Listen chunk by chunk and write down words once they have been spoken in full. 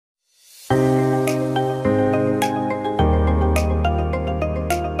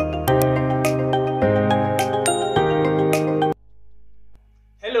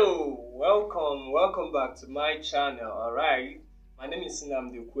back to my channel. Alright, my name is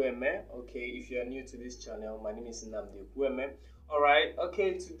Nnamdi Kweme. Okay, if you are new to this channel, my name is Nnamdi Kweme. Alright,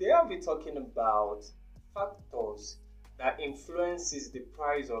 okay, today I'll be talking about factors that influences the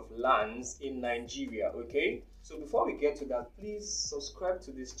price of lands in Nigeria. Okay, so before we get to that, please subscribe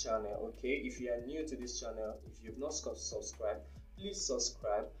to this channel. Okay, if you are new to this channel, if you've not subscribed, please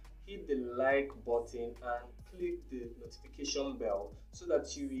subscribe, hit the like button and click the notification bell so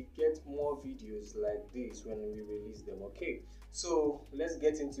that you will get more videos like this when we release them. Okay, so let's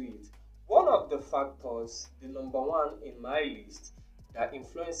get into it. One of the factors, the number one in my list, that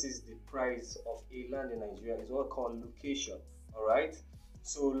influences the price of a land in Nigeria is what we call location. All right,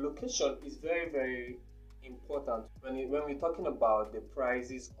 so location is very important when we're talking about the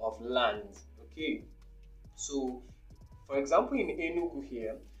prices of land. Okay, so for example, in Enugu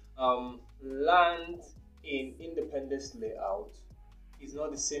here, land in independence layout is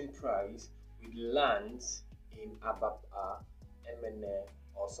not the same price with lands in Abapa, MNA,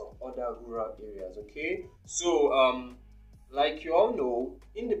 or some other rural areas. Okay, so like you all know,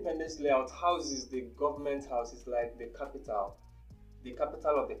 independence layout houses, the government house, is like the capital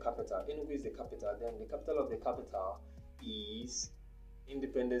of the capital. Enugu is the capital. Then the capital of the capital is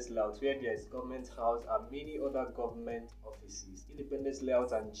independence layout, where there is government house and many other government offices. Independence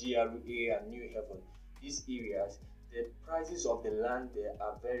layout and GRA and New Haven, these areas, the prices of the land there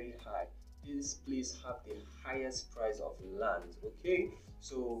are very high. This place have the highest price of land. Okay,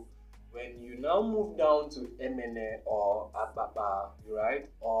 so when you now move down to MNA or Ababa, right,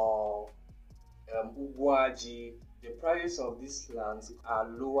 or Ubuaji, the prices of these lands are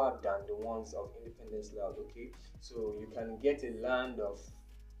lower than the ones of independence layout. Okay, so you can get a land of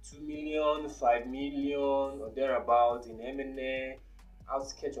 2 million, 5 million or thereabout in MNA,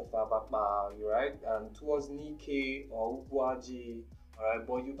 outskirts of Ababa, right, and towards Nike or Ubuaji, alright,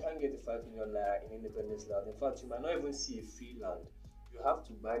 but you can't get the 5 million naira in independence layout. In fact, you might not even see a free land. You have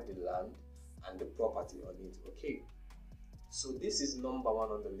to buy the land and the property on it. Okay, so this is number one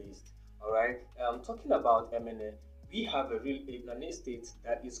on the list. All right, talking about MNA, we have an estate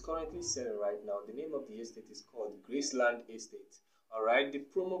that is currently selling right now. The name of the estate is called Graceland Estate. All right, the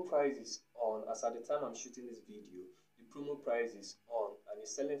promo price is on, as at the time I'm shooting this video, the promo price is on and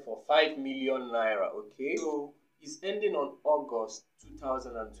it's selling for 5 million naira. Okay, so it's ending on August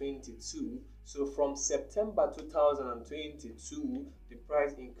 2022. So from September 2022, the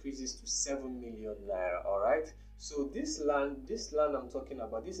price increases to 7 million naira. All right, so this land I'm talking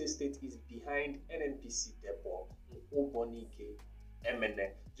about, this estate is behind NNPC depot in Obonike, MNA,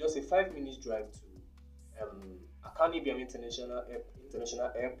 just a 5-minute drive to Akani Biam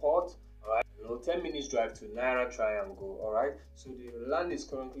International Airport. All right, 10 minutes drive to Naira Triangle. All right, so the land is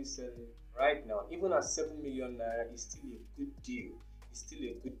currently selling right now, even at 7 million naira, is still a good deal. It's still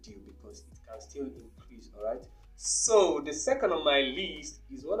a good deal because it can still increase. All right, so the second on my list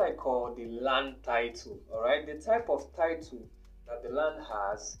is what I call the land title. All right, the type of title that the land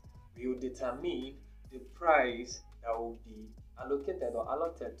has will determine the price that will be allocated or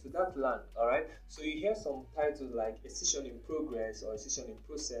allotted to that land. All right, so you hear some titles like a decision in progress or a decision in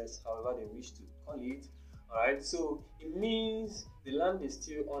process, however they wish to call it. All right, so it means the land is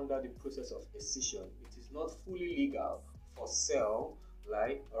still under the process of decision. It is not fully legal for sale,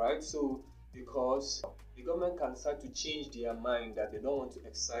 like, all right, so because the government can start to change their mind that they don't want to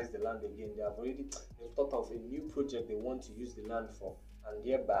excise the land again. They've thought of a new project they want to use the land for, and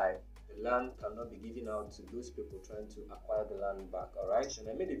thereby the land cannot be given out to those people trying to acquire the land back. All right, and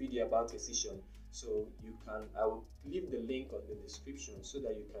I made a video about decision, so you can, I will leave the link on the description so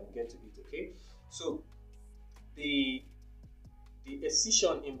that you can get to it. Okay, so the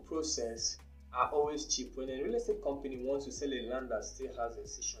decision in process are always cheap. When a real estate company wants to sell a land that still has a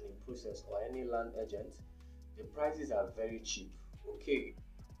decision in process, or any land agent, the prices are very cheap. Okay,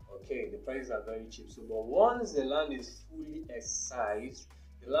 the prices are very cheap. So but once the land is fully excised,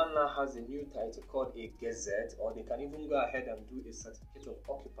 the land now has a new title called a gazette, or they can even go ahead and do a certificate of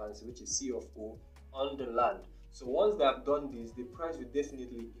occupancy, which is CFO, on the land. So once they have done this, the price will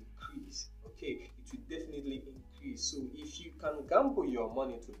definitely increase. Okay, it will definitely increase. So if you can gamble your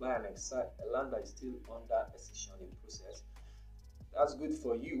money to buy a land that is still under decision in process, that's good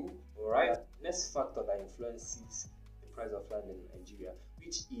for you. All right, next factor that influences the price of land in Nigeria,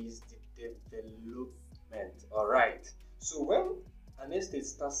 which is the development. All right, so when an estate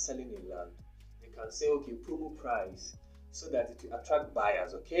starts selling a land, they can say, okay, promo price, so that it will attract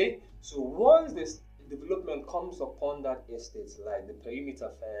buyers. Okay, so once this development comes upon that estate, like the perimeter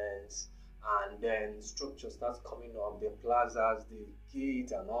fence, and then structure starts coming up, the plazas, the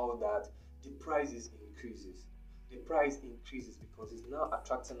gate and all that, the price increases. The price increases because it's now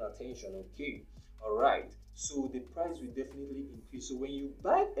attracting attention. Okay, All right, so the price will definitely increase. So when you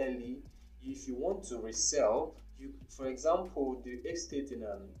buy early, if you want to resell, you, for example, the estate in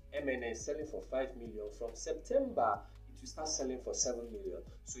MNA is selling for 5 million. From September, it will start selling for 7 million.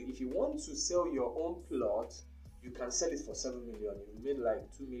 So if you want to sell your own plot, you can sell it for 7 million. You made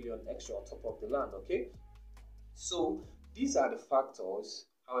like 2 million extra on top of the land. Okay, so these are the factors,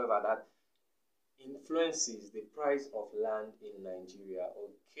 however, that influences the price of land in Nigeria.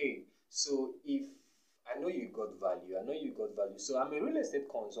 Okay, so if I know you got value, So I'm a real estate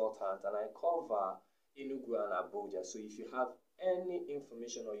consultant and I cover Enugu and Abuja. So if you have any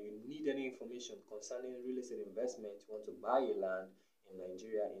information or you need any information concerning real estate investment, you want to buy a land in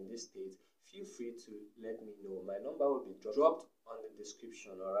Nigeria, in this state, feel free to let me know. My number will be dropped on the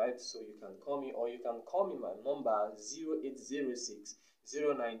description. All right, so you can call me, or you can call me. My number 0806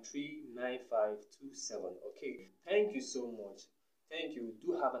 093 9527. Okay, thank you so much. Thank you.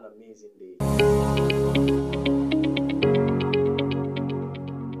 Do have an amazing day.